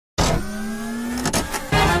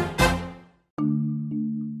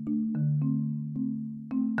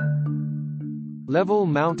Level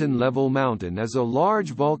Mountain is a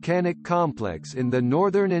large volcanic complex in the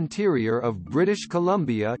northern interior of British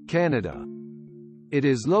Columbia, Canada. It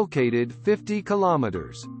is located 50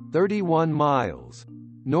 kilometers (31 miles)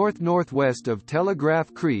 north-northwest of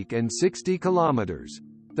Telegraph Creek and 60 kilometers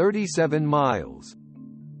 (37 miles)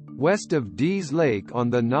 west of Dease Lake on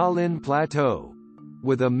the Nahlin Plateau.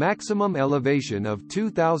 With a maximum elevation of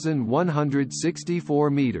 2,164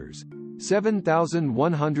 meters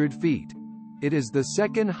 (7,100 feet), it is the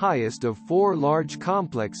second highest of four large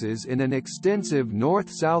complexes in an extensive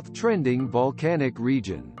north-south trending volcanic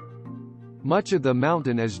region. Much of the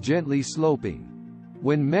mountain is gently sloping.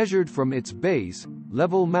 When measured from its base,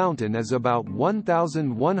 Level Mountain is about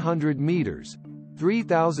 1,100 meters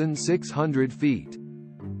 (3,600 feet)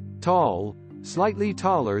 tall, slightly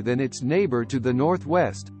taller than its neighbor to the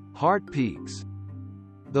northwest, Heart Peaks.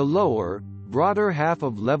 The lower, broader half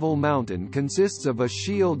of Level Mountain consists of a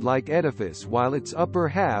shield-like edifice, while its upper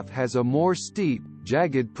half has a more steep,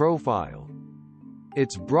 jagged profile.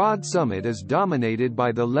 Its broad summit is dominated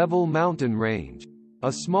by the Level Mountain Range,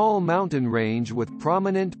 a small mountain range with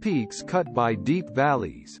prominent peaks cut by deep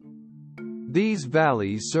valleys. These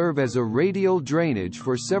valleys serve as a radial drainage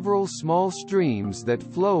for several small streams that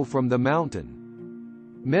flow from the mountain.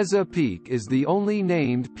 Meszah Peak is the only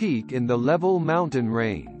named peak in the Level Mountain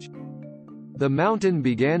Range. The mountain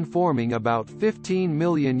began forming about 15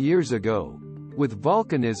 million years ago, with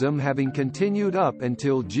volcanism having continued up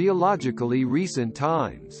until geologically recent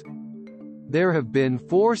times. There have been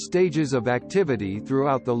 4 stages of activity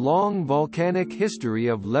throughout the long volcanic history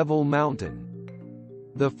of Level Mountain.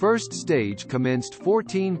 The first stage commenced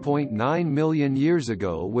 14.9 million years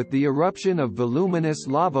ago with the eruption of voluminous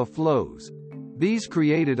lava flows. These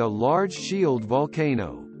created a large shield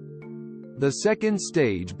volcano. The second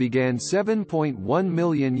stage began 7.1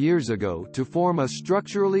 million years ago to form a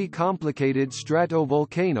structurally complicated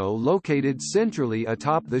stratovolcano located centrally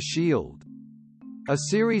atop the shield. A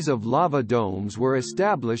series of lava domes were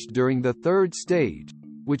established during the third stage,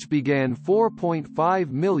 which began 4.5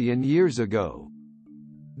 million years ago.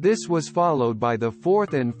 This was followed by the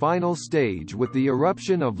fourth and final stage with the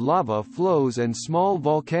eruption of lava flows and small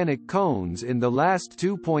volcanic cones in the last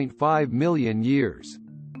 2.5 million years.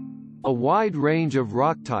 A wide range of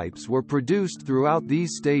rock types were produced throughout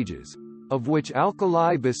these stages, of which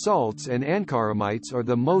alkali basalts and ankaramites are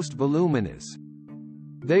the most voluminous.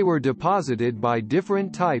 They were deposited by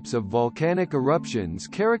different types of volcanic eruptions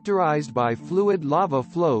characterized by fluid lava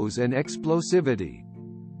flows and explosivity.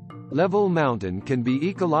 Level Mountain can be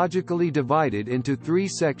ecologically divided into 3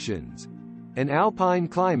 sections: an alpine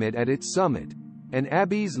climate at its summit, an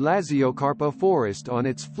Abies laziocarpa forest on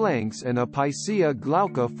its flanks, and a Picea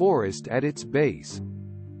glauca forest at its base.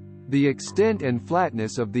 The extent and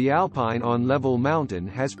flatness of the alpine on Level Mountain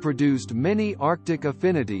has produced many Arctic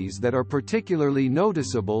affinities that are particularly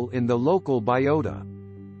noticeable in the local biota.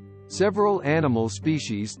 Several animal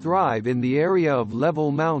species thrive in the area of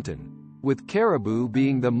Level Mountain, with caribou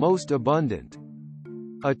being the most abundant.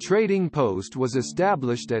 A trading post was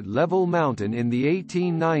established at Level Mountain in the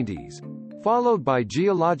 1890s, followed by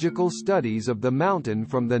geological studies of the mountain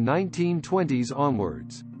from the 1920s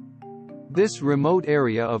onwards. This remote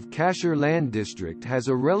area of Kasher Land District has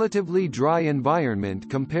a relatively dry environment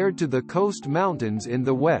compared to the coast mountains in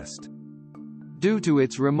the west. Due to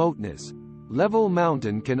its remoteness, Level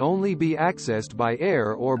Mountain can only be accessed by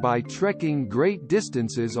air or by trekking great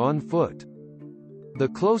distances on foot. The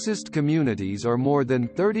closest communities are more than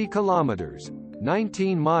 30 kilometers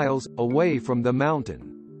 (19 miles) away from the mountain.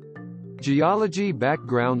 Geology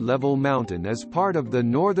background: Level Mountain is part of the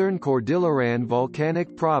Northern Cordilleran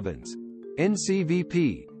Volcanic Province,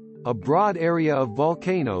 NCVP, a broad area of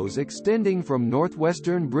volcanoes extending from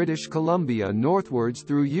northwestern British Columbia northwards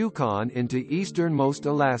through Yukon into easternmost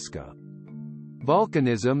Alaska.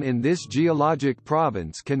 Volcanism in this geologic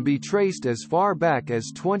province can be traced as far back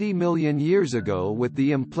as 20 million years ago with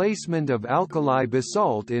the emplacement of alkali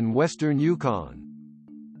basalt in western Yukon.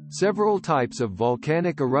 Several types of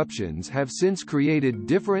volcanic eruptions have since created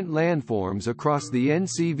different landforms across the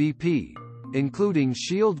NCVP, including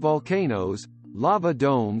shield volcanoes, lava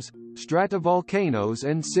domes, stratovolcanoes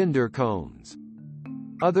and cinder cones.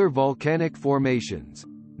 Other volcanic formations,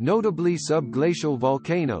 notably subglacial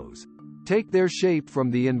volcanoes, take their shape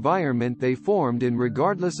from the environment they formed in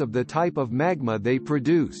regardless of the type of magma they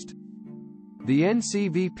produced. The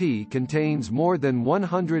NCVP contains more than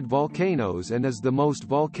 100 volcanoes and is the most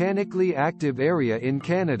volcanically active area in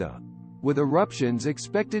Canada, with eruptions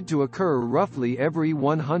expected to occur roughly every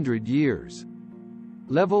 100 years.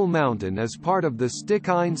 Level Mountain is part of the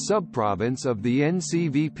Stikine subprovince of the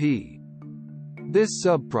NCVP. This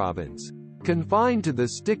subprovince, Confined to the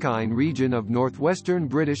Stikine region of northwestern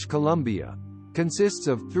British Columbia, consists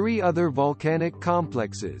of 3 other volcanic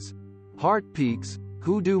complexes: Heart Peaks,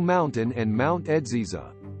 Hoodoo Mountain and Mount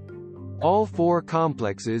Edziza. All 4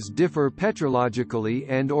 complexes differ petrologically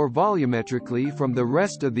and/or volumetrically from the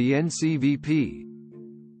rest of the NCVP.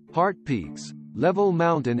 Heart Peaks, Level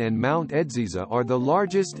Mountain and Mount Edziza are the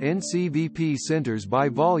largest NCVP centers by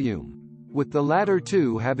volume, with the latter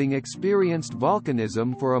 2 having experienced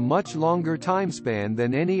volcanism for a much longer timespan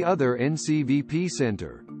than any other NCVP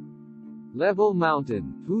center. Level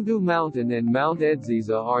Mountain, Hoodoo Mountain and Mount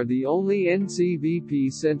Edziza are the only NCVP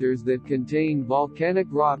centers that contain volcanic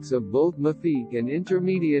rocks of both mafic and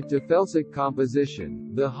intermediate to felsic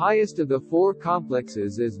composition. The highest of the 4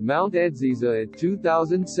 complexes is Mount Edziza at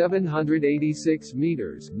 2,786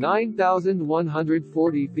 meters,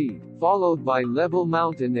 9,140 feet, followed by Level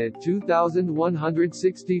Mountain at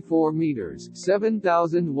 2,164 meters,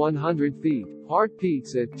 7,100 feet, Heart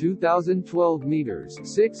Peaks at 2,012 meters,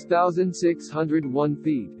 6,601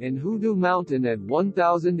 feet, and Hoodoo Mountain at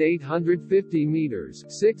 1,850 meters,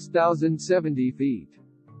 6,070 feet.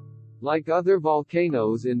 Like other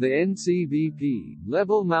volcanoes in the NCVP,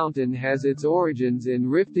 Level Mountain has its origins in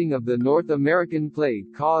rifting of the North American plate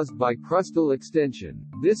caused by crustal extension.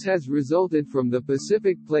 This has resulted from the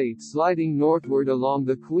Pacific plate sliding northward along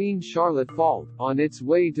the Queen Charlotte Fault, on its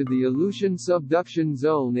way to the Aleutian subduction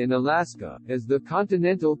zone in Alaska. As the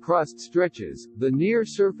continental crust stretches, the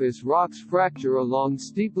near-surface rocks fracture along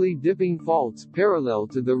steeply dipping faults parallel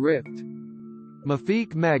to the rift.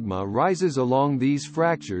 Mafic magma rises along these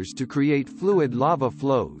fractures to create fluid lava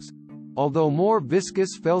flows, although more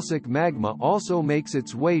viscous felsic magma also makes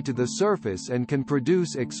its way to the surface and can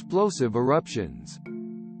produce explosive eruptions.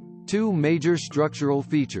 2 major structural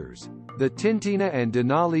features, the Tintina and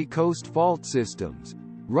Denali coast fault systems,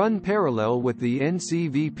 run parallel with the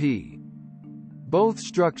NCVP. Both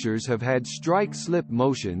structures have had strike-slip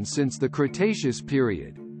motion since the Cretaceous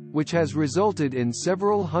period, which has resulted in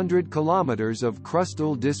several hundred kilometers of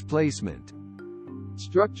crustal displacement.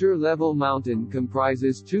 Structure Level Mountain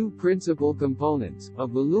comprises 2 principal components, a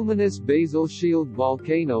voluminous basal shield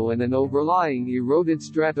volcano and an overlying eroded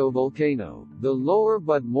stratovolcano. The lower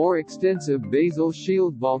but more extensive basal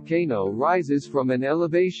shield volcano rises from an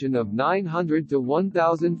elevation of 900 to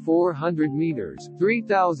 1,400 meters,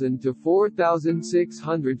 3,000 to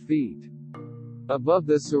 4,600 feet. Above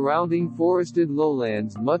the surrounding forested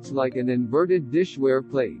lowlands, much like an inverted dishware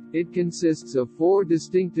plate, it consists of 4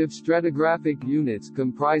 distinctive stratigraphic units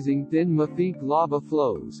comprising thin mafic lava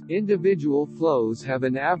flows. Individual flows have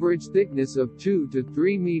an average thickness of 2 to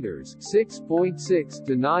 3 meters, 6.6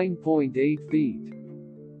 to 9.8 feet,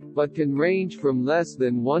 but can range from less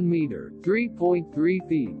than 1 meter, 3.3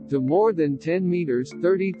 feet, to more than 10 meters,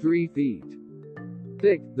 33 feet.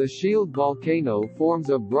 Thick, the shield volcano forms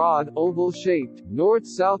a broad, oval-shaped,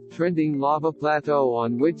 north-south trending lava plateau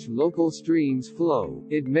on which local streams flow.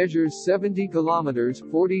 It measures 70 kilometers,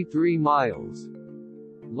 43 miles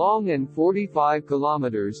long and 45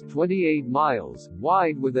 kilometers, 28 miles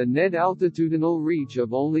wide, with a net altitudinal reach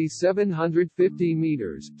of only 750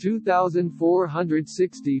 meters,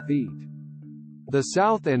 2,460 feet. The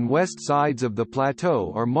south and west sides of the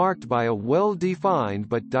plateau are marked by a well-defined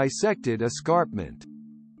but dissected escarpment.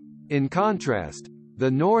 In contrast, the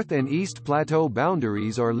north and east plateau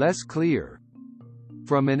boundaries are less clear.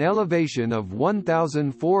 From an elevation of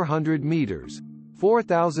 1,400 meters,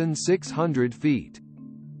 4,600 feet,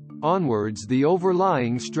 onwards, the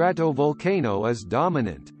overlying stratovolcano is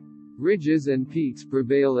dominant. Ridges and peaks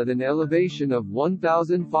prevail at an elevation of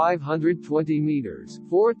 1,520 meters,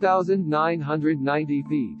 4,990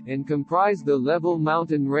 feet, and comprise the Level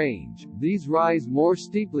Mountain Range. These rise more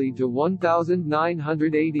steeply to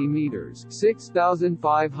 1,980 meters,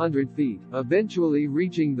 6,500 feet, eventually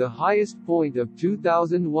reaching the highest point of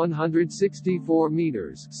 2,164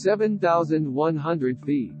 meters, 7,100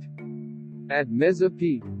 feet. At Meszah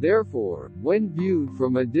Peak, therefore, when viewed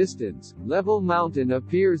from a distance, Level Mountain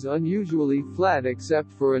appears unusually flat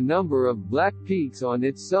except for a number of black peaks on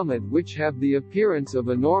its summit which have the appearance of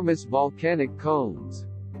enormous volcanic cones.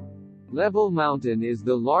 Level Mountain is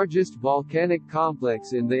the largest volcanic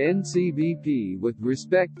complex in the NCVP with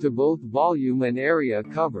respect to both volume and area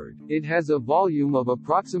covered. It has a volume of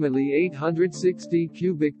approximately 860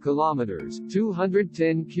 cubic kilometers,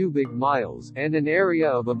 210 cubic miles, and an area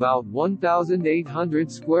of about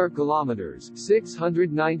 1,800 square kilometers,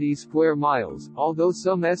 690 square miles, although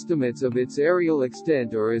some estimates of its areal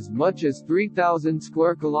extent are as much as 3,000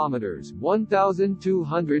 square kilometers,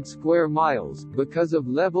 1,200 square miles. Because of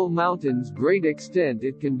Level Mountain's great extent,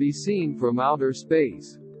 it can be seen from outer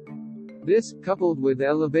space. This, coupled with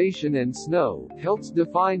elevation and snow, helps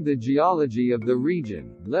define the geology of the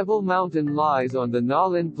region. Level Mountain lies on the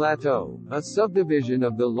Nahlin Plateau, a subdivision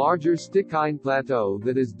of the larger Stikine Plateau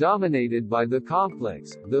that is dominated by the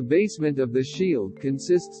complex. The basement of the shield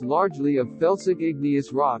consists largely of felsic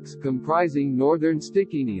igneous rocks comprising northern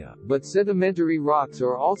Stikinia, but sedimentary rocks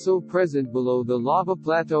are also present below the lava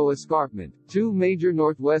plateau escarpment. Two major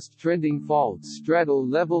northwest trending faults straddle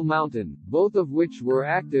Level Mountain, both of which were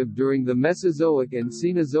active during the Mesozoic and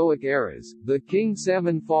Cenozoic eras. The King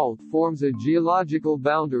Salmon Fault forms a geological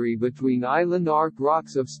boundary between island arc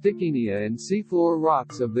rocks of Stikinia and seafloor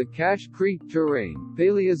rocks of the Cache Creek terrain.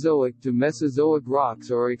 Paleozoic to Mesozoic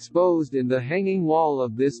rocks are exposed in the hanging wall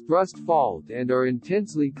of this thrust fault and are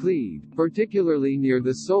intensely cleaved, particularly near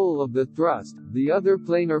the sole of the thrust. The other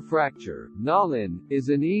planar fracture, Nahlin, is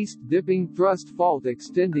an east-dipping thrust fault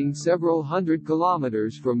extending several hundred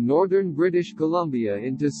kilometers from northern British Columbia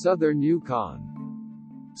into southern Yukon.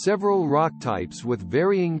 Several rock types with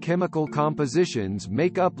varying chemical compositions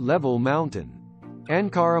make up Level Mountain.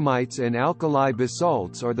 Ankaramites and alkali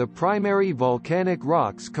basalts are the primary volcanic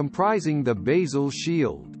rocks comprising the basal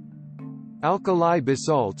shield. Alkali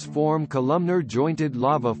basalts form columnar jointed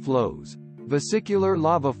lava flows, vesicular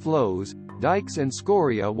lava flows, dikes and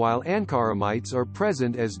scoria, while ankaramites are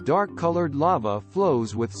present as dark-colored lava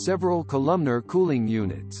flows with several columnar cooling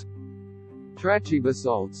units.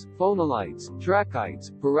 Trachybasalts, phonolites,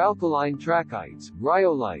 trachytes, paralkaline trachytes,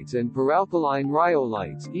 rhyolites and paralkaline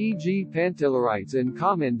rhyolites, e.g. pantellarites and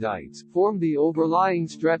commendites, form the overlying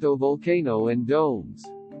stratovolcano and domes.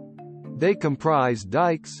 They comprise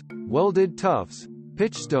dikes, welded tuffs,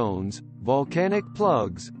 pitchstones, volcanic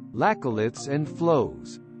plugs, laccoliths and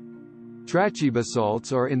flows.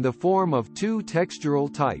 Trachybasalts are in the form of two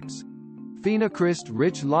textural types: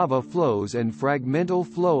 phenocryst-rich lava flows and fragmental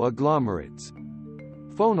flow agglomerates.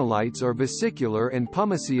 Phonolites are vesicular and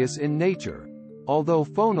pumiceous in nature, although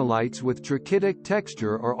phonolites with trachytic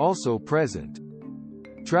texture are also present.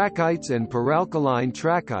 Trachytes and paralkaline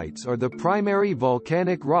trachytes are the primary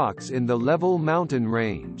volcanic rocks in the Level Mountain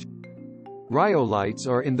range. Rhyolites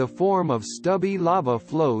are in the form of stubby lava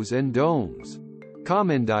flows and domes.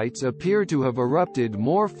 Commendites appear to have erupted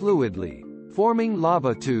more fluidly, forming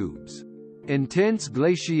lava tubes. Intense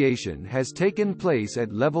glaciation has taken place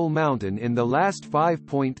at Level Mountain in the last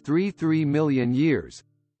 5.33 million years,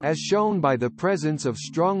 as shown by the presence of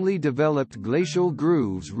strongly developed glacial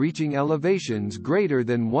grooves reaching elevations greater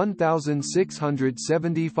than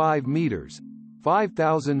 1,675 meters,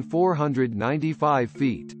 5,495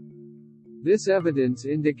 feet. This evidence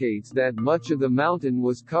indicates that much of the mountain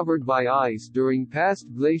was covered by ice during past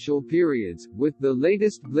glacial periods, with the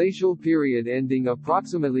latest glacial period ending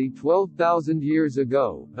approximately 12,000 years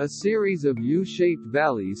ago. A series of U-shaped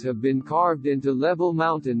valleys have been carved into Level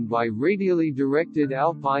Mountain by radially directed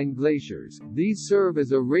alpine glaciers. These serve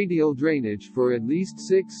as a radial drainage for at least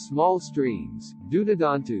 6 small streams: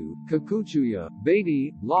 Dudadantu, Kakuchuya,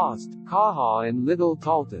 Beatty, Lost, Kaha and Little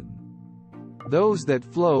Talton. Those that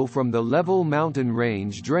flow from the Level Mountain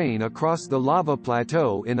range drain across the lava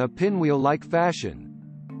plateau in a pinwheel-like fashion.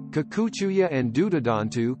 Kakuchuya and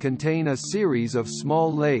Dudadantu contain a series of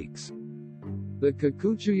small lakes. The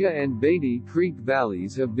Kakuchuya and Beatty Creek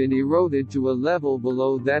valleys have been eroded to a level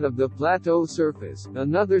below that of the plateau surface.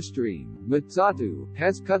 Another stream, Meszah,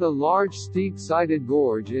 has cut a large steep-sided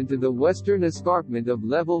gorge into the western escarpment of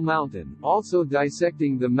Level Mountain. Also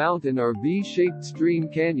dissecting the mountain are V-shaped stream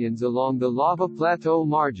canyons along the lava plateau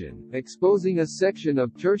margin, exposing a section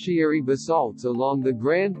of tertiary basalts along the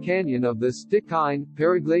Grand Canyon of the Stikine.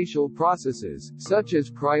 Periglacial processes, such as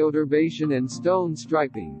cryoturbation and stone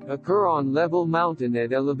striping, occur on Level Mountain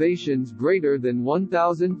at elevations greater than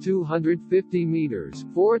 1,250 meters,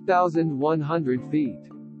 4,100 feet.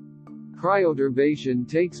 Cryoturbation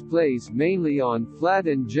takes place mainly on flat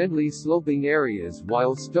and gently sloping areas,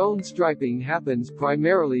 while stone striping happens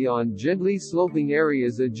primarily on gently sloping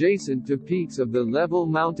areas adjacent to peaks of the Level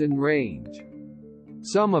Mountain range.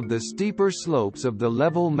 Some of the steeper slopes of the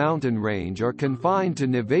Level Mountain range are confined to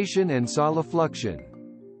nivation and solifluction.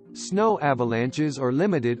 Snow avalanches are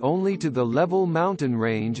limited only to the Level Mountain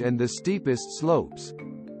range and the steepest slopes.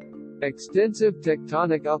 Extensive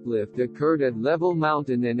tectonic uplift occurred at Level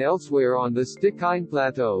Mountain and elsewhere on the Stikine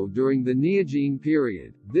Plateau during the Neogene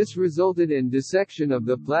period. This resulted in dissection of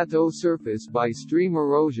the plateau surface by stream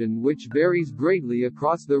erosion, which varies greatly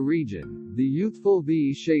across the region. The youthful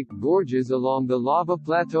V-shaped gorges along the lava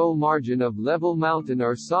plateau margin of Level Mountain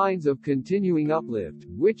are signs of continuing uplift,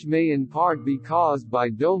 which may in part be caused by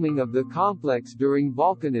doming of the complex during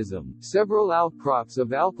volcanism. Several outcrops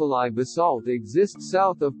of alkali basalt exist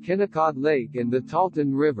south of Kennecott Lake and the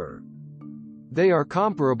Talton River. They are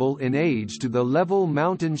comparable in age to the Level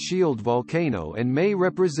Mountain Shield volcano and may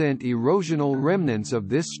represent erosional remnants of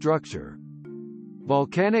this structure.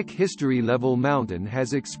 Volcanic history. Level Mountain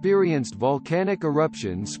has experienced volcanic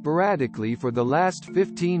eruptions sporadically for the last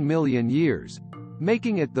 15 million years,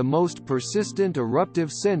 making it the most persistent eruptive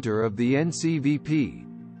center of the NCVP.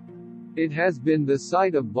 It has been the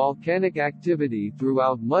site of volcanic activity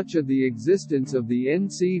throughout much of the existence of the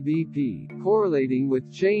NCVP, correlating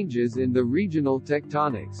with changes in the regional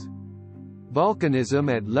tectonics.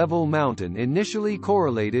 Volcanism at Level Mountain initially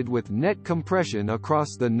correlated with net compression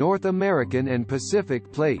across the North American and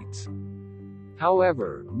Pacific plates.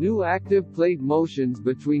 However, new active plate motions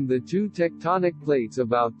between the two tectonic plates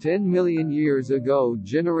about 10 million years ago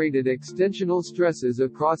generated extensional stresses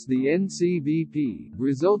across the NCVP,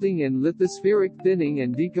 resulting in lithospheric thinning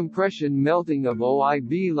and decompression melting of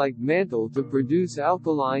OIB-like mantle to produce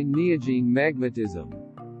alkaline neogene magmatism.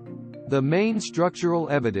 The main structural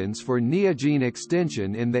evidence for neogene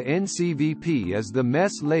extension in the NCVP is the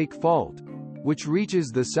Meszah Lake Fault, which reaches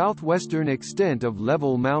the southwestern extent of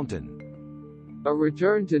Level Mountain. A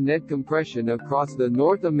return to net compression across the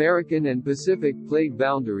North American and Pacific plate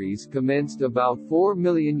boundaries commenced about 4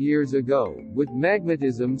 million years ago, with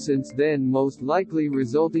magmatism since then most likely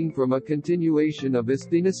resulting from a continuation of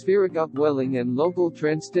asthenospheric upwelling and local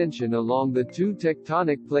transtension along the two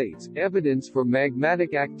tectonic plates. Evidence for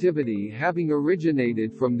magmatic activity having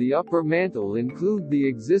originated from the upper mantle include the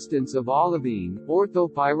existence of olivine,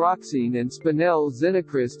 orthopyroxene and spinel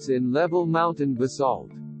xenocrysts in Level Mountain basalt.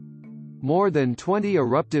 More than 20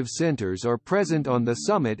 eruptive centers are present on the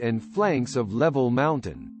summit and flanks of Level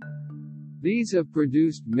Mountain. These have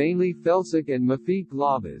produced mainly felsic and mafic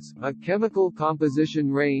lavas, a chemical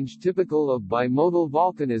composition range typical of bimodal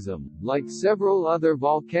volcanism. Like several other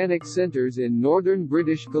volcanic centers in northern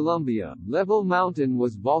British Columbia, Level Mountain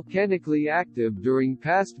was volcanically active during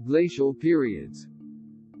past glacial periods.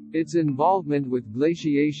 Its involvement with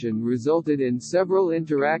glaciation resulted in several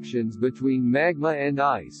interactions between magma and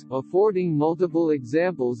ice, affording multiple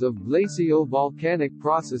examples of glacio-volcanic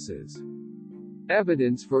processes.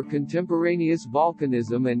 Evidence for contemporaneous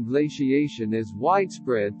volcanism and glaciation is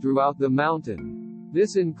widespread throughout the mountain.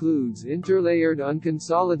 This includes interlayered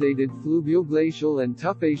unconsolidated fluvioglacial and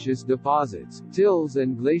tufaceous deposits, tills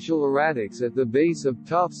and glacial erratics at the base of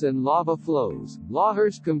tuffs and lava flows,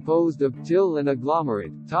 lahars composed of till and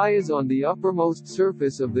agglomerate, tayas on the uppermost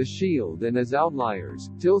surface of the shield and as outliers,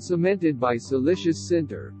 till cemented by siliceous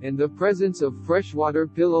sinter, and the presence of freshwater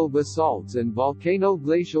pillow basalts and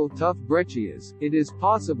volcano-glacial tuff breccias. It is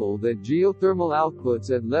possible that geothermal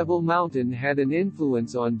outputs at Level Mountain had an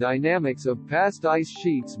influence on dynamics of past ice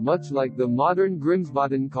sheets. Much like the modern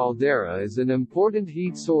Grimsbotn caldera is an important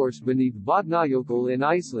heat source beneath Vatnajökull in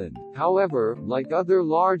Iceland. However, like other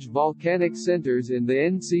large volcanic centers in the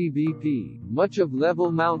NCVP, much of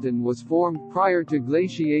Level Mountain was formed prior to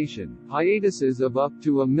glaciation. Hiatuses of up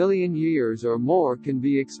to 1 million years or more can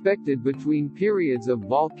be expected between periods of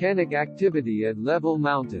volcanic activity at Level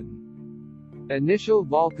Mountain. Initial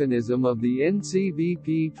volcanism of the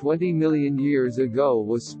NCVP 20 million years ago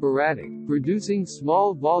was sporadic, producing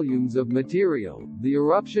small volumes of material. The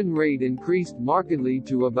eruption rate increased markedly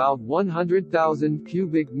to about 100,000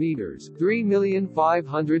 cubic meters,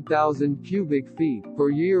 3,500,000 cubic feet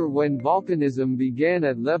per year when volcanism began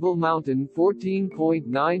at Level Mountain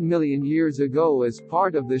 14.9 million years ago as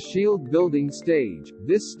part of the shield building stage.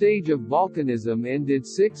 This stage of volcanism ended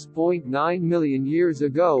 6.9 million years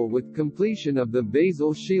ago with completion of the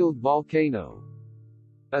basal shield volcano.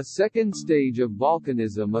 A second stage of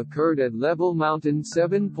volcanism occurred at Level Mountain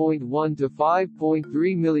 7.1 to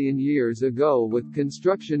 5.3 million years ago with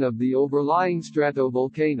construction of the overlying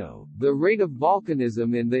stratovolcano. The rate of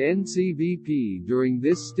volcanism in the NCVP during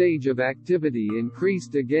this stage of activity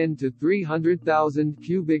increased again to 300,000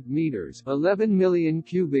 cubic meters, 11 million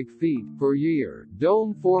cubic feet per year.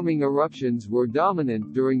 Dome-forming eruptions were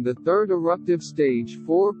dominant during the third eruptive stage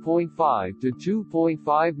 4.5 to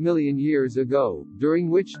 2.5 million years ago, during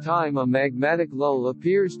which time a magmatic lull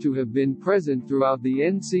appears to have been present throughout the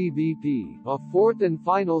NCVP. A fourth and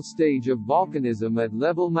final stage of volcanism at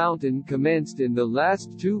Level Mountain commenced in the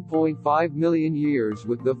last 2.5 million years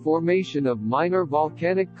with the formation of minor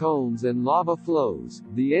volcanic cones and lava flows.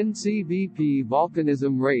 The NCVP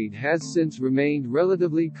volcanism rate has since remained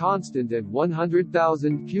relatively constant at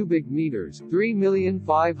 100,000 cubic meters,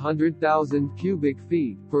 3,500,000 cubic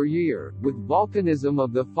feet per year, with volcanism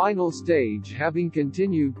of the final stage having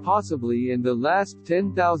continued possibly in the last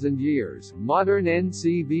 10,000 years. Modern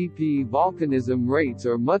NCVP volcanism rates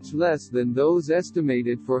are much less than those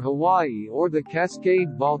estimated for Hawaii or the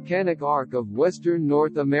Cascade Volcanic Arc of western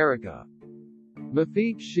North America.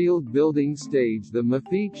 Meszah Shield Building Stage. The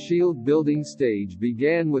Meszah Shield Building Stage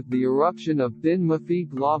began with the eruption of thin Meszah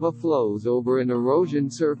lava flows over an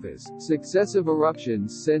erosion surface. Successive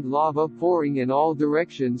eruptions sent lava pouring in all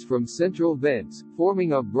directions from central vents,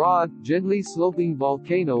 forming a broad, gently sloping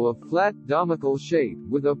volcano of flat, domical shape,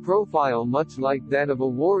 with a profile much like that of a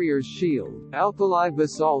warrior's shield. Alkali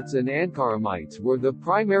basalts and ankaramites were the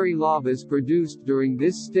primary lavas produced during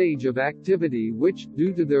this stage of activity which,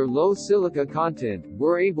 due to their low silica content,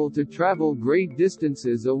 were able to travel great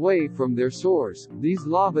distances away from their source. These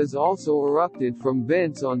lavas also erupted from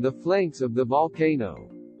vents on the flanks of the volcano.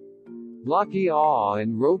 Blocky Awe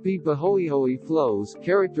and Ropi Pahoehoe flows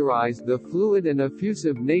characterized the fluid and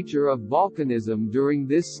effusive nature of volcanism during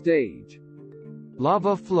this stage.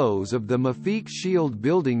 Lava flows of the Meszah Shield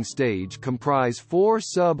Building Stage comprise 4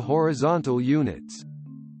 sub-horizontal units.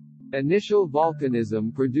 Initial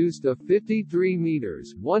volcanism produced a 53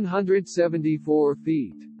 meters (174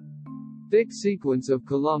 feet) thick sequence of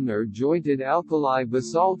columnar jointed alkali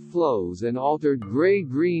basalt flows and altered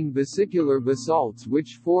gray-green vesicular basalts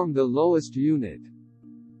which form the lowest unit.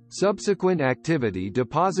 Subsequent activity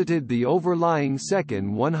deposited the overlying second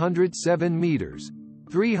 107 meters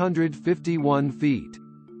 (351 feet)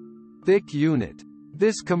 thick unit.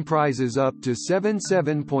 This comprises up to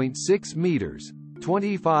 7.6 meters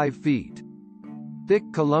 25 feet thick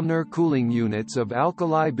columnar cooling units of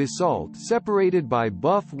alkali basalt separated by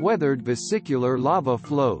buff weathered vesicular lava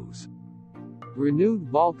flows. Renewed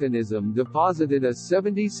volcanism deposited a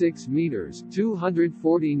 76 meters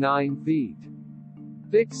 249 feet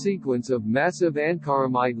thick sequence of massive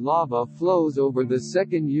ankaramite lava flows over the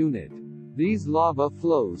second unit. These lava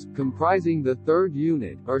flows, comprising the third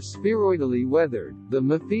unit, are spheroidally weathered. The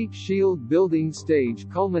Meszah Shield Building Stage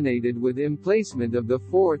culminated with emplacement of the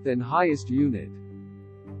fourth and highest unit.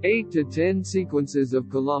 8 to 10 sequences of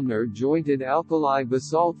columnar jointed alkali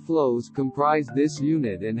basalt flows comprise this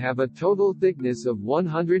unit and have a total thickness of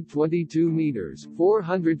 122 meters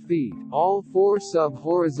 400 feet. All 4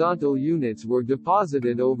 sub-horizontal units were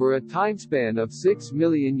deposited over a timespan of 6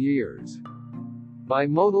 million years.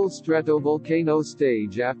 Bimodal stratovolcano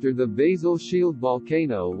stage. After the basal shield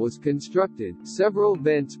volcano was constructed, several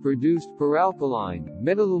vents produced peralkaline,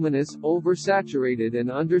 metaluminous, oversaturated and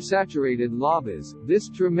undersaturated lavas. This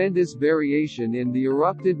tremendous variation in the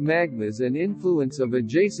erupted magmas and influence of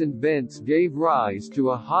adjacent vents gave rise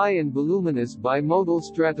to a high and voluminous bimodal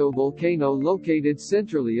stratovolcano located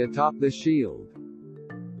centrally atop the shield.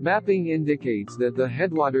 Mapping indicates that the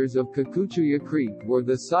headwaters of Kikuchuya Creek were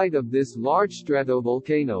the site of this large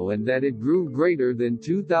stratovolcano and that it grew greater than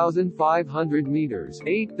 2,500 meters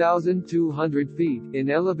 (8,200 feet) in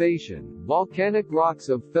elevation. Volcanic rocks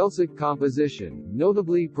of felsic composition,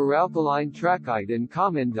 notably peralkaline trachyte and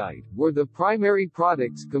commendite, were the primary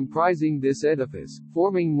products comprising this edifice,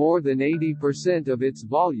 forming more than 80% of its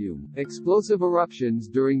volume. Explosive eruptions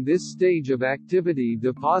during this stage of activity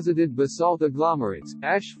deposited basalt agglomerates,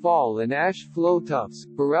 ash fall and ash flow tuffs.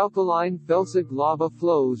 Peralkaline felsic lava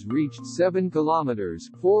flows reached 7 kilometers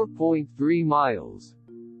 (4.3 miles)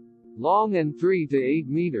 long and 3 to 8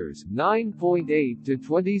 meters (9.8 to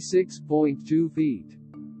 26.2 feet)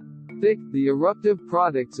 thick. The eruptive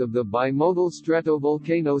products of the bimodal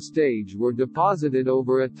stratovolcano stage were deposited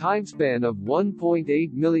over a timespan of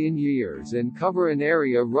 1.8 million years and cover an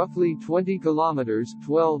area roughly 20 kilometers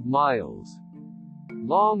 (12 miles)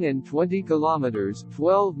 long and 20 kilometers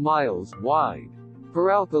 (12 miles) wide.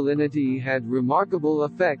 Peralkalinity had remarkable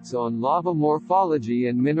effects on lava morphology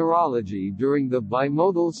and mineralogy during the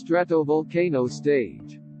bimodal stratovolcano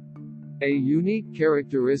stage. A unique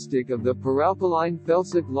characteristic of the peralkaline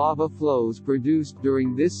felsic lava flows produced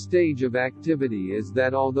during this stage of activity is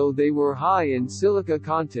that although they were high in silica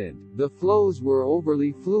content, the flows were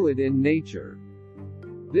overly fluid in nature.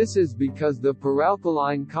 This is because the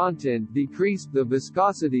peralkaline content decreased the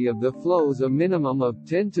viscosity of the flows a minimum of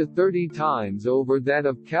 10 to 30 times over that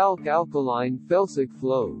of calc-alkaline felsic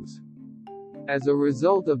flows. As a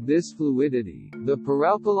result of this fluidity, the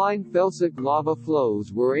peralkaline felsic lava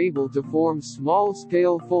flows were able to form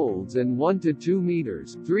small-scale folds and 1 to 2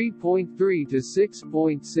 meters (3.3 to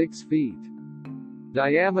 6.6 feet)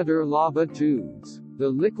 diameter lava tubes.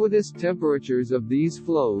 The liquidus temperatures of these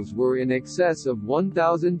flows were in excess of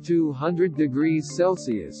 1,200 degrees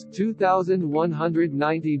Celsius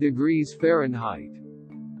 (2,190 degrees Fahrenheit),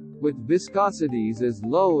 with viscosities as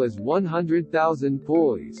low as 100,000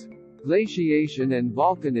 poise. Glaciation and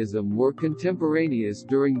volcanism were contemporaneous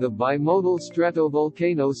during the bimodal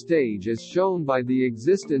stratovolcano stage, as shown by the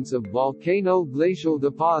existence of volcano-glacial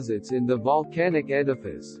deposits in the volcanic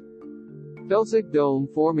edifice. Felsic dome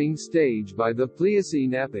forming stage. By the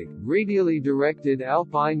Pliocene epoch, radially directed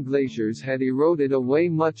alpine glaciers had eroded away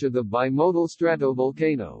much of the bimodal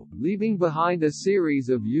stratovolcano, leaving behind a series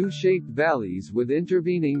of U-shaped valleys with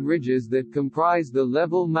intervening ridges that comprise the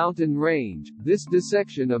level mountain range. This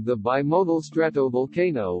dissection of the bimodal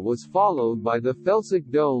stratovolcano was followed by the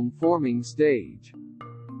Felsic dome forming stage.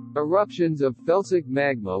 Eruptions of felsic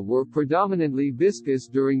magma were predominantly viscous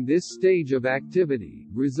during this stage of activity,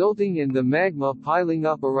 resulting in the magma piling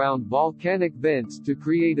up around volcanic vents to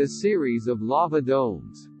create a series of lava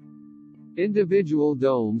domes. Individual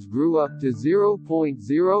domes grew up to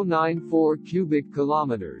 0.094 cubic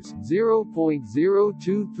kilometers,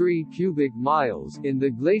 0.023 cubic miles in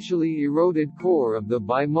the glacially eroded core of the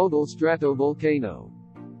bimodal stratovolcano.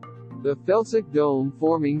 The felsic dome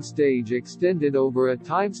forming stage extended over a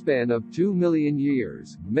timespan of 2 million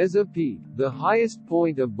years. Meszah Peak, the highest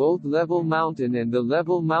point of both Level Mountain and the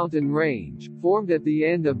Level Mountain Range, formed at the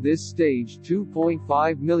end of this stage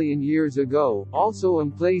 2.5 million years ago. Also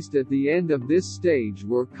emplaced at the end of this stage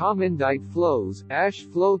were commendite flows, ash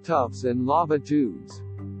flow tuffs and lava tubes.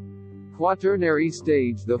 Quaternary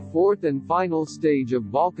stage. The fourth and final stage of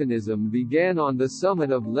volcanism began on the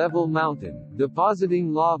summit of Level Mountain,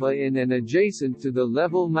 depositing lava in and adjacent to the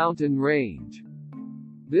Level Mountain range.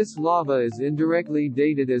 This lava is indirectly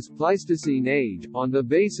dated as Pleistocene age, on the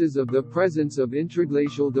basis of the presence of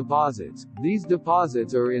intraglacial deposits. These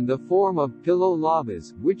deposits are in the form of pillow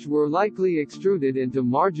lavas, which were likely extruded into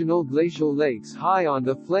marginal glacial lakes high on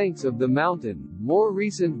the flanks of the mountain. More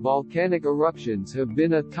recent volcanic eruptions have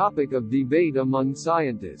been a topic of debate among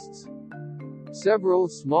scientists. Several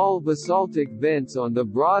small basaltic vents on the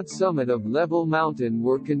broad summit of Level Mountain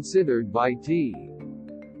were considered by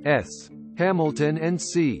T.S. Hamilton and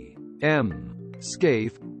C.M.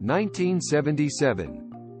 Scaife,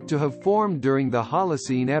 1977, to have formed during the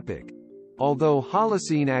Holocene epoch, although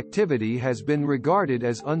Holocene activity has been regarded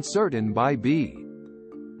as uncertain by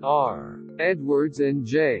B.R. Edwards and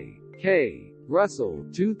J.K. Russell,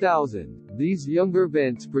 2000. These younger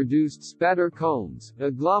vents produced spatter cones,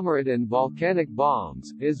 agglomerate and volcanic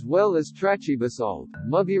bombs, as well as trachybasalt,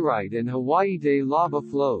 muggerite and Hawaiite lava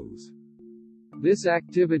flows. This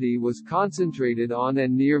activity was concentrated on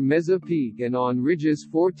and near Meszah Peak and on ridges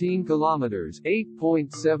 14 kilometers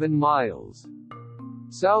 (8.7 miles)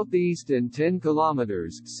 southeast and 10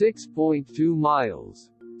 kilometers (6.2 miles)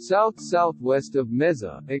 south-southwest of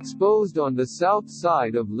Meszah. Exposed on the south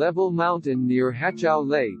side of Level Mountain near Hachau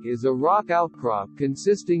Lake is a rock outcrop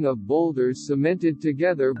consisting of boulders cemented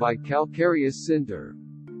together by calcareous sinter.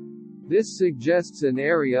 This suggests an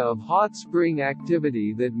area of hot spring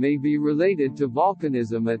activity that may be related to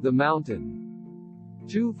volcanism at the mountain.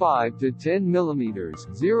 25 to 10 mm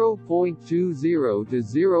 (0.20 to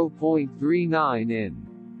 0.39 in).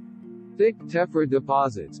 Thick tephra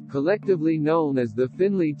deposits, collectively known as the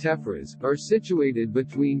Finley tephras, are situated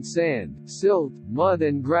between sand, silt, mud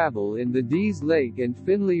and gravel in the Dease Lake and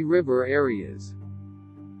Finley River areas.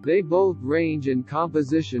 They both range in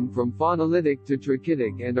composition from phonolitic to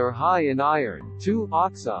trachytic and are high in iron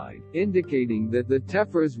oxide, indicating that the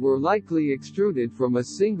tephras were likely extruded from a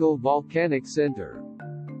single volcanic center.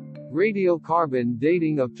 Radiocarbon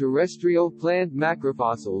dating of terrestrial plant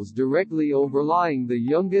macrofossils directly overlying the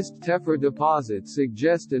youngest tephra deposits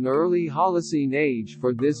suggest an early Holocene age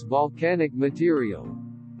for this volcanic material.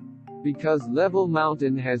 Because Level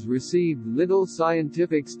Mountain has received little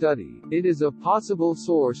scientific study, it is a possible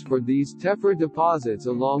source for these tephra deposits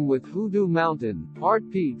along with Hoodoo Mountain, Heart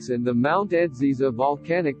Peaks and the Mount Edziza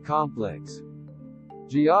volcanic complex.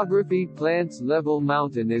 Geography. Plants. Level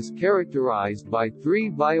Mountain is characterized by 3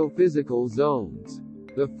 biophysical zones.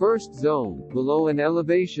 The first zone, below an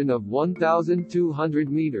elevation of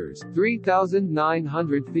 1,200 meters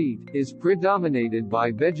 (3,900 feet), is predominated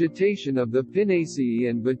by vegetation of the Pinaceae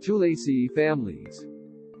and Betulaceae families.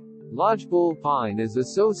 Lodgepole pine is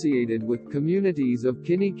associated with communities of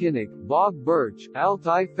kinnikinic, bog birch,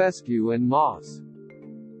 altai fescue and moss.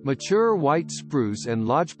 Mature white spruce and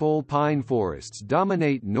lodgepole pine forests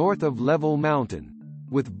dominate north of Level Mountain,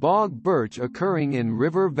 with bog birch occurring in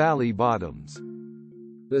river valley bottoms.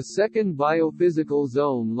 The second biophysical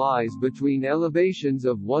zone lies between elevations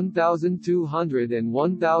of 1,200 and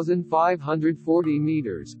 1,540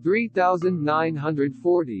 meters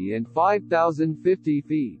 (3,940 and 5,050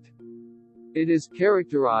 feet). It is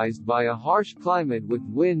characterized by a harsh climate with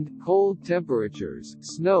wind, cold temperatures,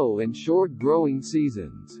 snow and short growing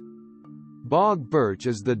seasons. Bog birch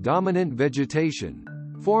is the dominant vegetation,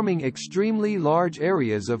 forming extremely large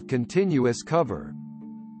areas of continuous cover.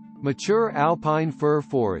 Mature alpine fir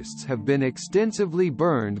forests have been extensively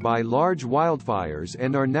burned by large wildfires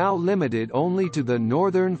and are now limited only to the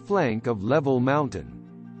northern flank of Level Mountain.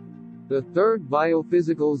 The third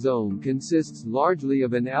biophysical zone consists largely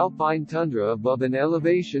of an alpine tundra above an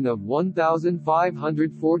elevation of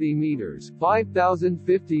 1,540 meters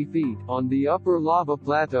 (5,050 feet) on the upper lava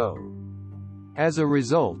plateau. As a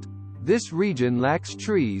result, this region lacks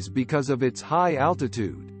trees because of its high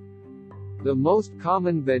altitude. The most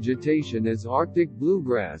common vegetation is Arctic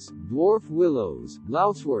bluegrass, dwarf willows,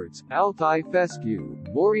 louseworts, Altai fescue,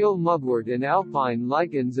 boreal mugwort and alpine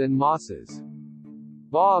lichens and mosses.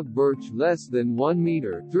 Bog birch less than 1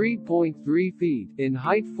 meter (3.3 feet) in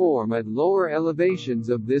height form at lower elevations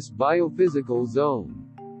of this biophysical zone.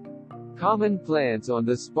 Common plants on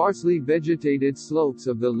the sparsely vegetated slopes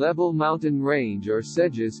of the Level Mountain range are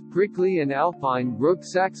sedges, prickly and alpine brook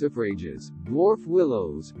saxifrages, dwarf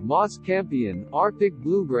willows, moss campion, Arctic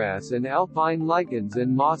bluegrass and alpine lichens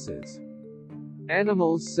and mosses.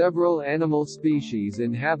 Animals. Several animal species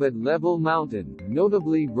inhabit Level Mountain,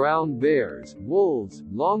 notably brown bears, wolves,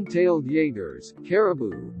 long-tailed jaegers,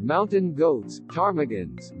 caribou, mountain goats,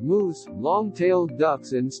 ptarmigans, moose, long-tailed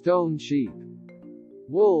ducks and stone sheep.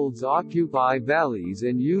 Wolves occupy valleys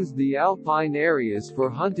and use the alpine areas for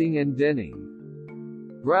hunting and denning.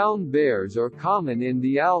 Brown bears are common in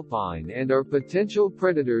the alpine and are potential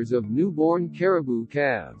predators of newborn caribou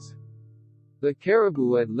calves. The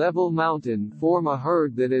caribou at Level Mountain form a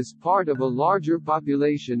herd that is part of a larger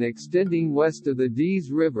population extending west of the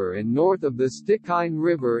Dease River and north of the Stikine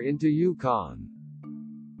River into Yukon.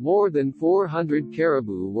 More than 400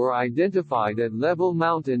 caribou were identified at Level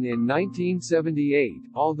Mountain in 1978,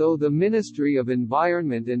 although the Ministry of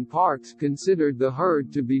Environment and Parks considered the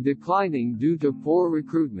herd to be declining due to poor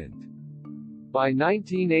recruitment. By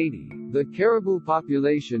 1980, the caribou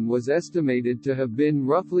population was estimated to have been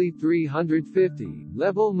roughly 350.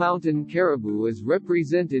 Level Mountain caribou is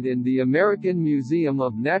represented in the American Museum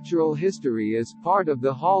of Natural History as part of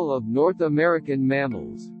the Hall of North American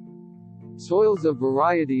Mammals. Soils. A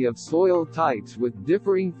variety of soil types with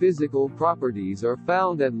differing physical properties are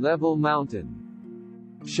found at Level Mountain.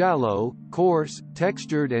 Shallow, coarse,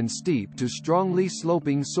 textured and steep to strongly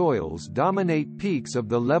sloping soils dominate peaks of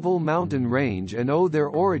the Level Mountain range and owe their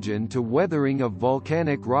origin to weathering of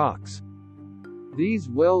volcanic rocks. These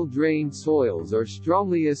well-drained soils are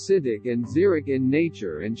strongly acidic and xeric in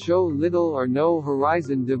nature and show little or no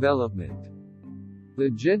horizon development. The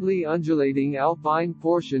gently undulating alpine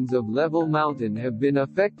portions of Level Mountain have been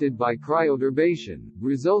affected by cryoturbation,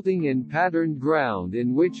 resulting in patterned ground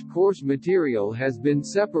in which coarse material has been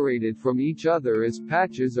separated from each other as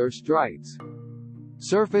patches or stripes.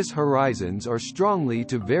 Surface horizons are strongly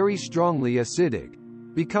to very strongly acidic,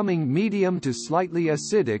 becoming medium to slightly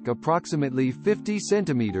acidic approximately 50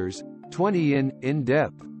 centimeters, 20 in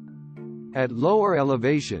depth. At lower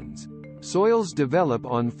elevations, soils develop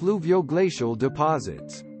on fluvioglacial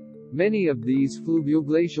deposits. Many of these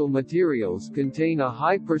fluvioglacial materials contain a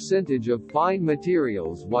high percentage of fine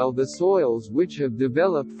materials while the soils which have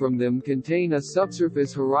developed from them contain a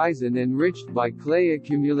subsurface horizon enriched by clay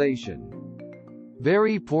accumulation.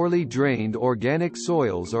 Very poorly drained organic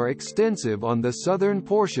soils are extensive on the southern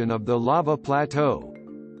portion of the lava plateau.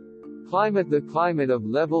 Climate. The climate of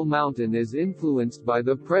Level Mountain is influenced by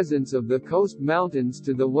the presence of the coast mountains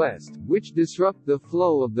to the west, which disrupt the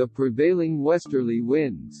flow of the prevailing westerly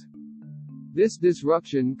winds. This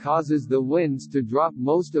disruption causes the winds to drop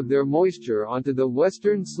most of their moisture onto the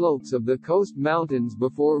western slopes of the coast mountains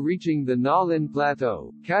before reaching the Nahlin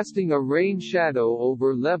Plateau, casting a rain shadow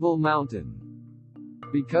over Level Mountain.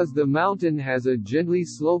 Because the mountain has a gently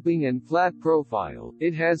sloping and flat profile,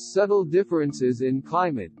 it has subtle differences in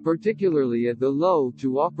climate, particularly at the low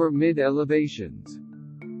to upper mid-elevations.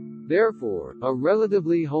 Therefore, a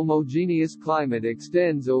relatively homogeneous climate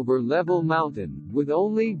extends over Level Mountain, with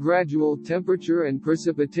only gradual temperature and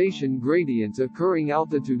precipitation gradients occurring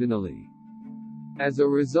altitudinally. As a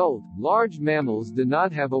result, large mammals do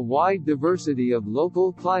not have a wide diversity of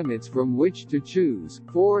local climates from which to choose.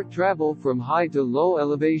 Travel from high to low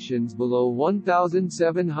elevations below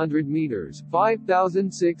 1,700 meters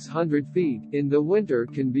 (5,600 feet) in the winter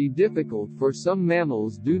can be difficult for some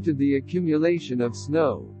mammals due to the accumulation of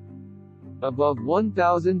snow. Above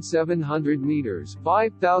 1,700 meters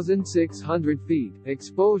 (5,600 feet),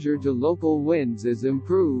 exposure to local winds is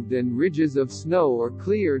improved and ridges of snow are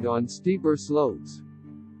cleared on steeper slopes.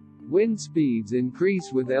 Wind speeds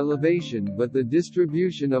increase with elevation, but the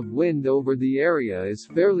distribution of wind over the area is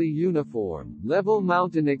fairly uniform. Level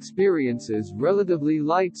Mountain experiences relatively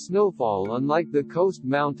light snowfall unlike the coast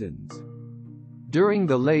mountains. During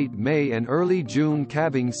the late May and early June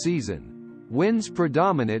calving season, winds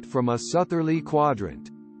predominate from a southerly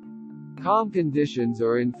quadrant. Calm conditions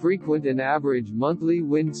are infrequent and average monthly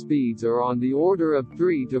wind speeds are on the order of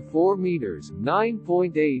 3 to 4 meters,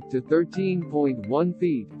 9.8 to 13.1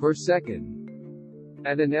 feet per second.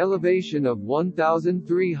 At an elevation of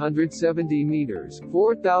 1,370 meters,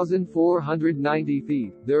 4,490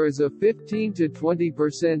 feet, there is a 15 to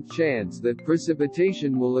 20% chance that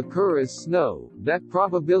precipitation will occur as snow. That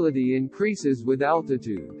probability increases with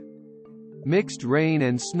altitude. Mixed rain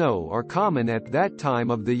and snow are common at that time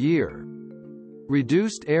of the year.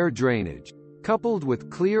 Reduced air drainage, coupled with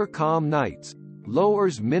clear calm nights,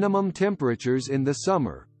 lowers minimum temperatures in the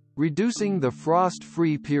summer, reducing the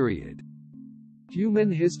frost-free period.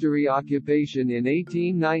 Human history. Occupation. In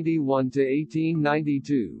 1891 to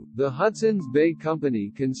 1892, the Hudson's Bay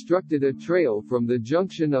Company constructed a trail from the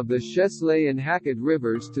junction of the Chesley and Hackett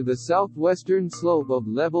rivers to the southwestern slope of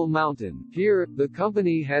Level Mountain. Here, the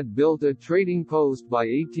company had built a trading post by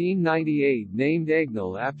 1898 named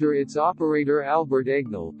Egnell after its operator Albert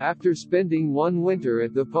Egnell. After spending one winter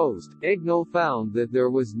at the post, Egnell found that there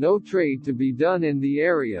was no trade to be done in the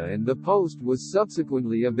area and the post was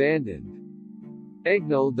subsequently abandoned.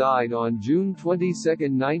 Egnell died on June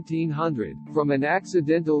 22, 1900, from an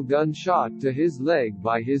accidental gunshot to his leg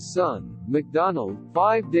by his son, MacDonald,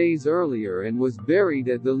 5 days earlier and was buried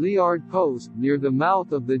at the Liard Post, near the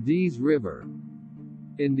mouth of the Dease River.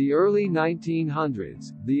 In the early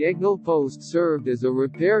 1900s, the Egnell Post served as a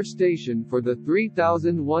repair station for the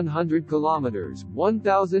 3,100 kilometers,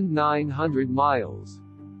 1,900 miles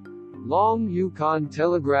long Yukon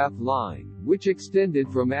Telegraph Line, which extended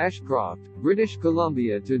from Ashcroft, British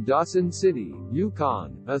Columbia to Dawson City,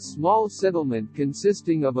 Yukon. A small settlement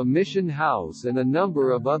consisting of a mission house and a number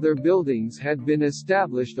of other buildings had been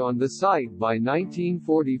established on the site by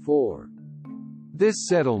 1944. This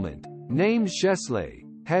settlement, named Chesley,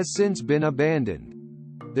 has since been abandoned.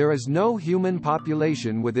 There is no human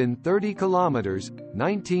population within 30 kilometers,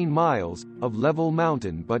 19 miles, of Level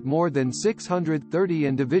Mountain, but more than 630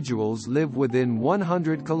 individuals live within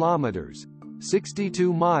 100 kilometers,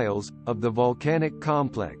 62 miles, of the volcanic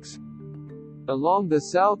complex. Along the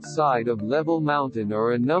south side of Level Mountain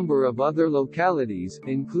are a number of other localities,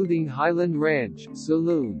 including Highland Ranch,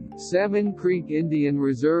 Saloon, Salmon Creek Indian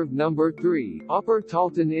Reserve No. 3, Upper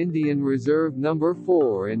Talton Indian Reserve No.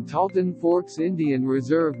 4 and Talton Forks Indian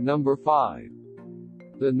Reserve No. 5.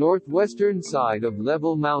 The northwestern side of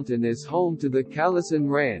Level Mountain is home to the Callison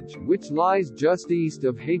Ranch, which lies just east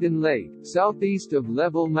of Hayden Lake. Southeast of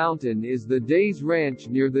Level Mountain is the Dease Ranch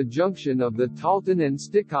near the junction of the Talton and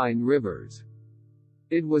Stikine rivers.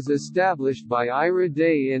 It was established by Ira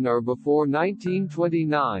Day in or before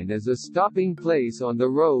 1929 as a stopping place on the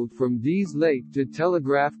road from Dease Lake to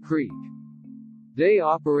Telegraph Creek. Day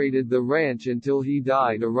operated the ranch until he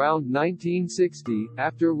died around 1960,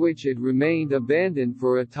 after which it remained abandoned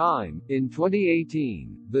for a time. In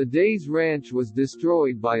 2018, the Dease Ranch was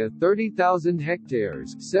destroyed by a 30,000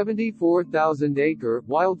 hectares (74,000 acre)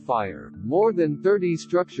 wildfire. More than 30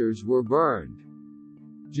 structures were burned.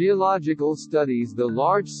 Geological studies. The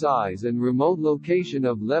large size and remote location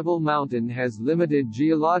of Level Mountain has limited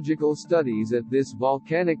geological studies at this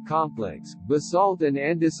volcanic complex. Basalt and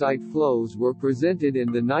andesite flows were presented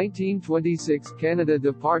in the 1926 Canada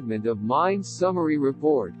Department of Mines Summary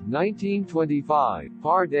Report, 1925,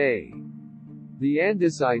 Part A. The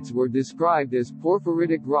andesites were described as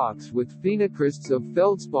porphyritic rocks with phenocrysts of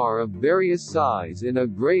feldspar of various size in a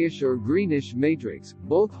grayish or greenish matrix.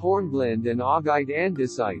 Both hornblende and augite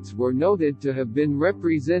andesites were noted to have been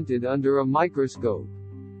represented under a microscope.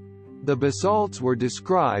 The basalts were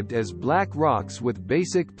described as black rocks with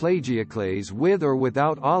basic plagioclase with or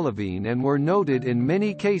without olivine and were noted in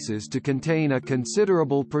many cases to contain a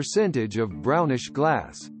considerable percentage of brownish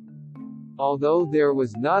glass. Although there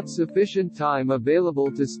was not sufficient time available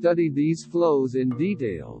to study these flows in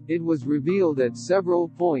detail, it was revealed at several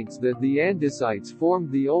points that the andesites formed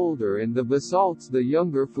the older and the basalts the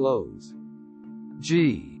younger flows.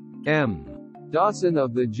 G. M. Dawson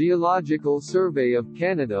of the Geological Survey of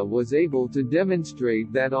Canada was able to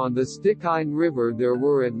demonstrate that on the Stikine River there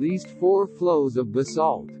were at least 4 flows of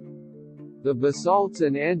basalt. The basalts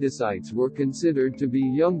and andesites were considered to be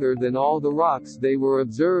younger than all the rocks they were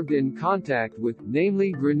observed in contact with,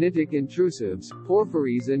 namely granitic intrusives,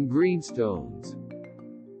 porphyries and greenstones.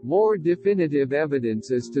 More definitive evidence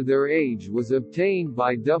as to their age was obtained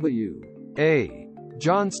by W. A.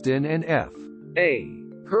 Johnston and F. A.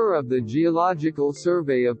 Kerr of the Geological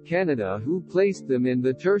Survey of Canada, who placed them in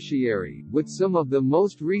the Tertiary, with some of the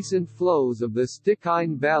most recent flows of the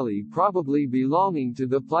Stikine Valley probably belonging to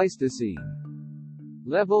the Pleistocene.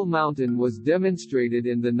 Level Mountain was demonstrated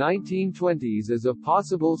in the 1920s as a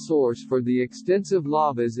possible source for the extensive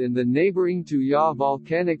lavas in the neighboring Tuya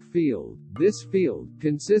volcanic field. This field,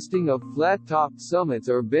 consisting of flat-topped summits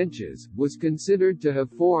or benches, was considered to have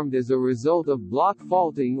formed as a result of block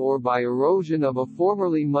faulting or by erosion of a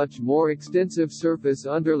formerly much more extensive surface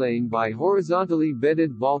underlain by horizontally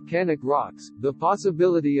bedded volcanic rocks. The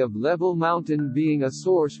possibility of Level Mountain being a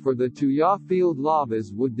source for the Tuya field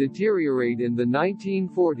lavas would deteriorate in the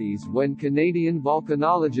 1940s when Canadian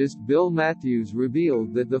volcanologist Bill Matthews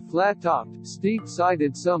revealed that the flat-topped,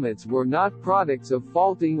 steep-sided summits were not products of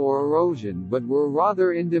faulting or erosion, but were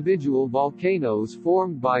rather individual volcanoes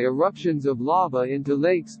formed by eruptions of lava into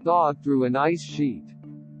lakes thawed through an ice sheet.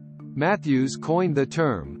 Matthews coined the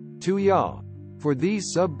term, Tuya, for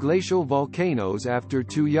these subglacial volcanoes after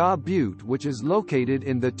Tuya Butte, which is located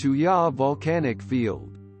in the Tuya volcanic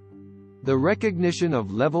field. The recognition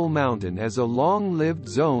of Level Mountain as a long-lived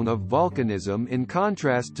zone of volcanism in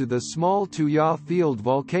contrast to the small Tuya field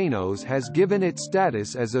volcanoes has given it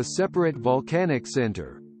status as a separate volcanic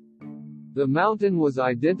center. The mountain was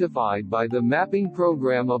identified by the Mapping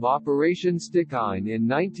Program of Operation Stikine in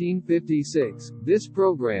 1956. This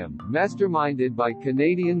program, masterminded by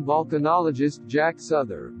Canadian volcanologist Jack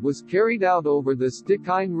Souther, was carried out over the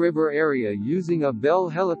Stikine River area using a Bell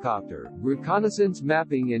helicopter. Reconnaissance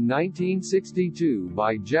mapping in 1962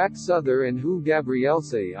 by Jack Souther and Hugh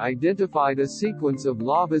Gabrielse identified a sequence of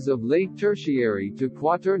lavas of late Tertiary to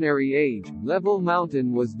Quaternary age. Level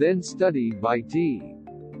Mountain was then studied by T.S.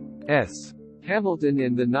 Hamilton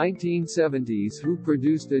in the 1970s, who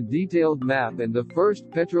produced a detailed map and the first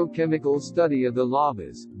petrochemical study of the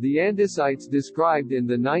lavas. The andesites described in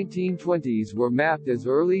the 1920s were mapped as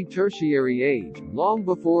early Tertiary age, long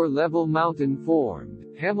before Level Mountain formed.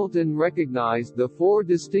 Hamilton recognized the four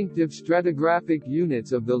distinctive stratigraphic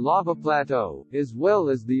units of the lava plateau, as well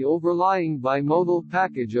as the overlying bimodal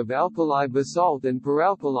package of alkali basalt and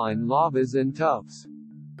peralkaline lavas and tuffs.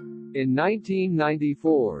 In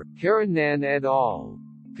 1994, Karanan et al.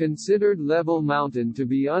 Considered Level Mountain to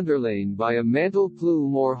be underlain by a mantle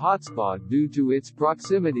plume or hotspot due to its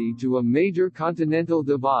proximity to a major continental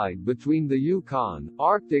divide between the Yukon,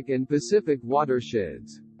 Arctic and Pacific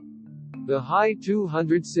watersheds. The high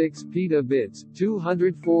 206 petabits,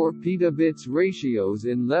 204 petabits ratios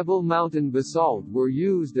in Level Mountain basalt were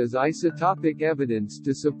used as isotopic evidence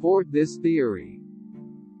to support this theory.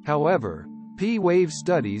 However, P-wave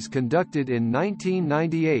studies conducted in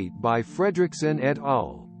 1998 by Fredrickson et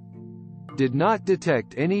al. did not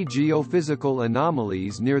detect any geophysical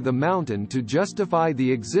anomalies near the mountain to justify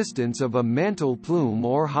the existence of a mantle plume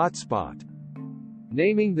or hotspot.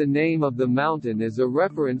 Naming the name of the mountain is a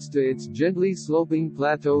reference to its gently sloping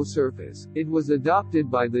plateau surface. It was adopted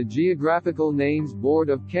by the Geographical Names Board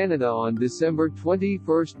of Canada on December 21,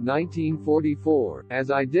 1944, as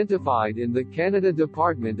identified in the Canada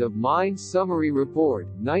Department of Mines Summary Report,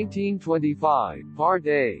 1925, Part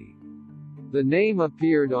A. The name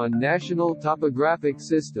appeared on National Topographic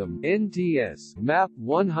System (NTS) Map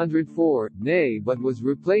 104, NA, but was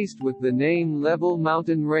replaced with the name Level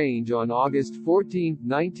Mountain Range on August 14,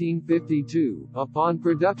 1952, upon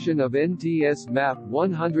production of NTS Map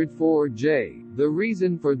 104J. The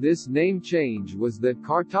reason for this name change was that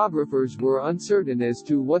cartographers were uncertain as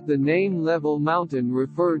to what the name Level Mountain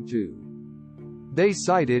referred to. They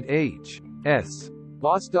cited H.S.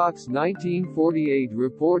 Bostock's 1948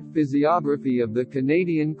 report Physiography of the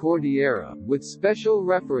Canadian Cordillera, with special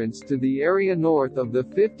reference to the area north of the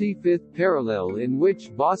 55th parallel, in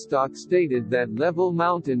which Bostock stated that Level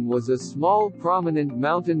Mountain was a small prominent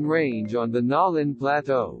mountain range on the Nahlin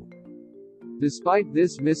Plateau. Despite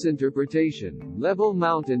this misinterpretation, Level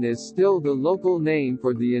Mountain is still the local name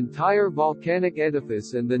for the entire volcanic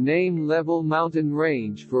edifice and the name Level Mountain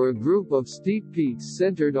Range for a group of steep peaks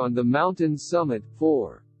centered on the mountain's summit.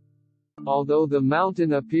 4. Although the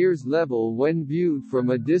mountain appears level when viewed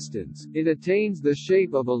from a distance, it attains the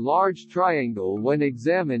shape of a large triangle when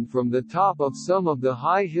examined from the top of some of the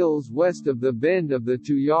high hills west of the bend of the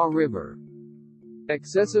Tuya River.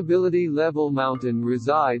 Accessibility: Level Mountain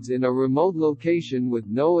resides in a remote location with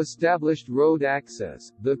no established road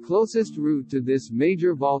access. The closest route to this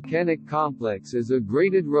major volcanic complex is a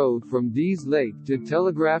graded road from Dease Lake to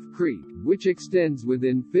Telegraph Creek, which extends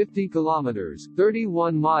within 50 kilometers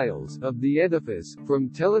 (31 miles) of the edifice.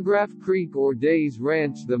 From Telegraph Creek or Days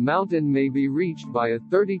Ranch, the mountain may be reached by a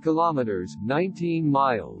 30 kilometers (19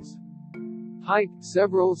 miles) hike.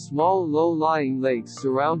 Several small low-lying lakes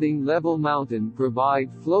surrounding Level Mountain provide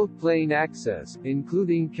floatplain access,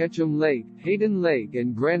 including Ketchum Lake, Hayden Lake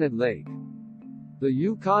and Granite Lake. The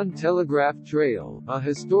Yukon Telegraph Trail, a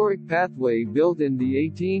historic pathway built in the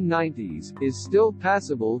 1890s, is still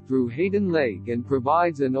passable through Hayden Lake and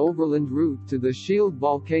provides an overland route to the Shield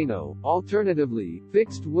volcano. Alternatively,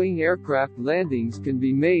 fixed-wing aircraft landings can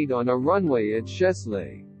be made on a runway at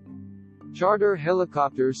Chesley. Charter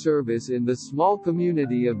helicopter service in the small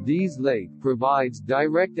community of Dease Lake provides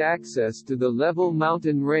direct access to the Level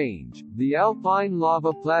Mountain range. The alpine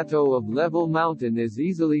lava plateau of Level Mountain is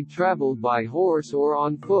easily traveled by horse or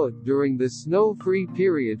on foot during the snow-free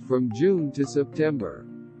period from June to September.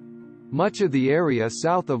 Much of the area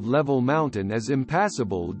south of Level Mountain is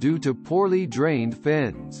impassable due to poorly drained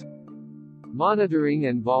fens. Monitoring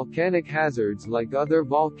and volcanic hazards. Like other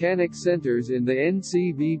volcanic centers in the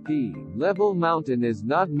NCVP, Level Mountain is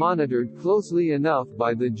not monitored closely enough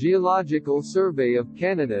by the Geological Survey of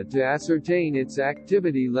Canada to ascertain its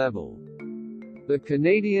activity level. The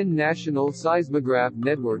Canadian National Seismograph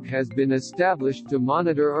Network has been established to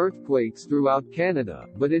monitor earthquakes throughout Canada,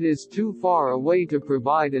 but it is too far away to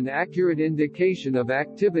provide an accurate indication of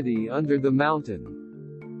activity under the mountain.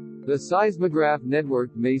 The seismograph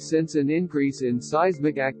network may sense an increase in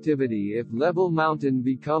seismic activity if Level Mountain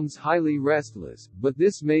becomes highly restless, but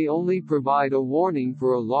this may only provide a warning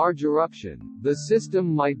for a large eruption. The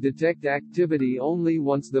system might detect activity only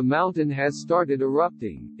once the mountain has started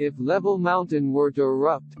erupting. If Level Mountain were to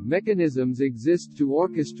erupt, mechanisms exist to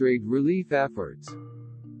orchestrate relief efforts.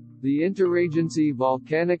 The Interagency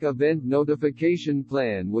Volcanic Event Notification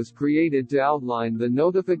Plan was created to outline the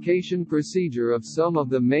notification procedure of some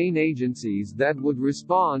of the main agencies that would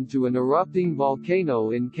respond to an erupting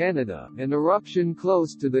volcano in Canada, an eruption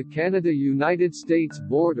close to the Canada-United States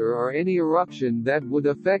border, or any eruption that would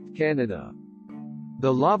affect Canada.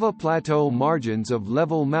 The lava plateau margins of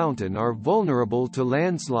Level Mountain are vulnerable to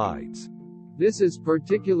landslides. This is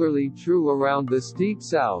particularly true around the steep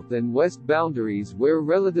south and west boundaries where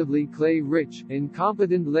relatively clay-rich,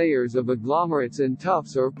 incompetent layers of agglomerates and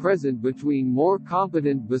tuffs are present between more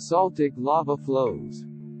competent basaltic lava flows.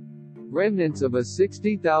 Remnants of a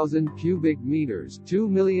 60,000 cubic meters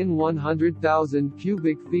 (2,100,000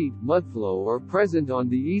 cubic feet) mudflow are present on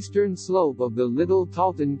the eastern slope of the Little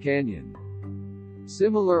Talton Canyon.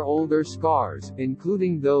 Similar older scars,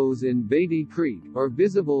 including those in Beatty Creek, are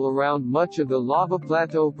visible around much of the lava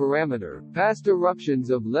plateau perimeter. Past eruptions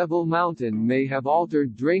of Level Mountain may have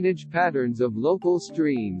altered drainage patterns of local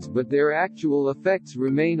streams, but their actual effects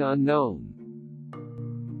remain unknown.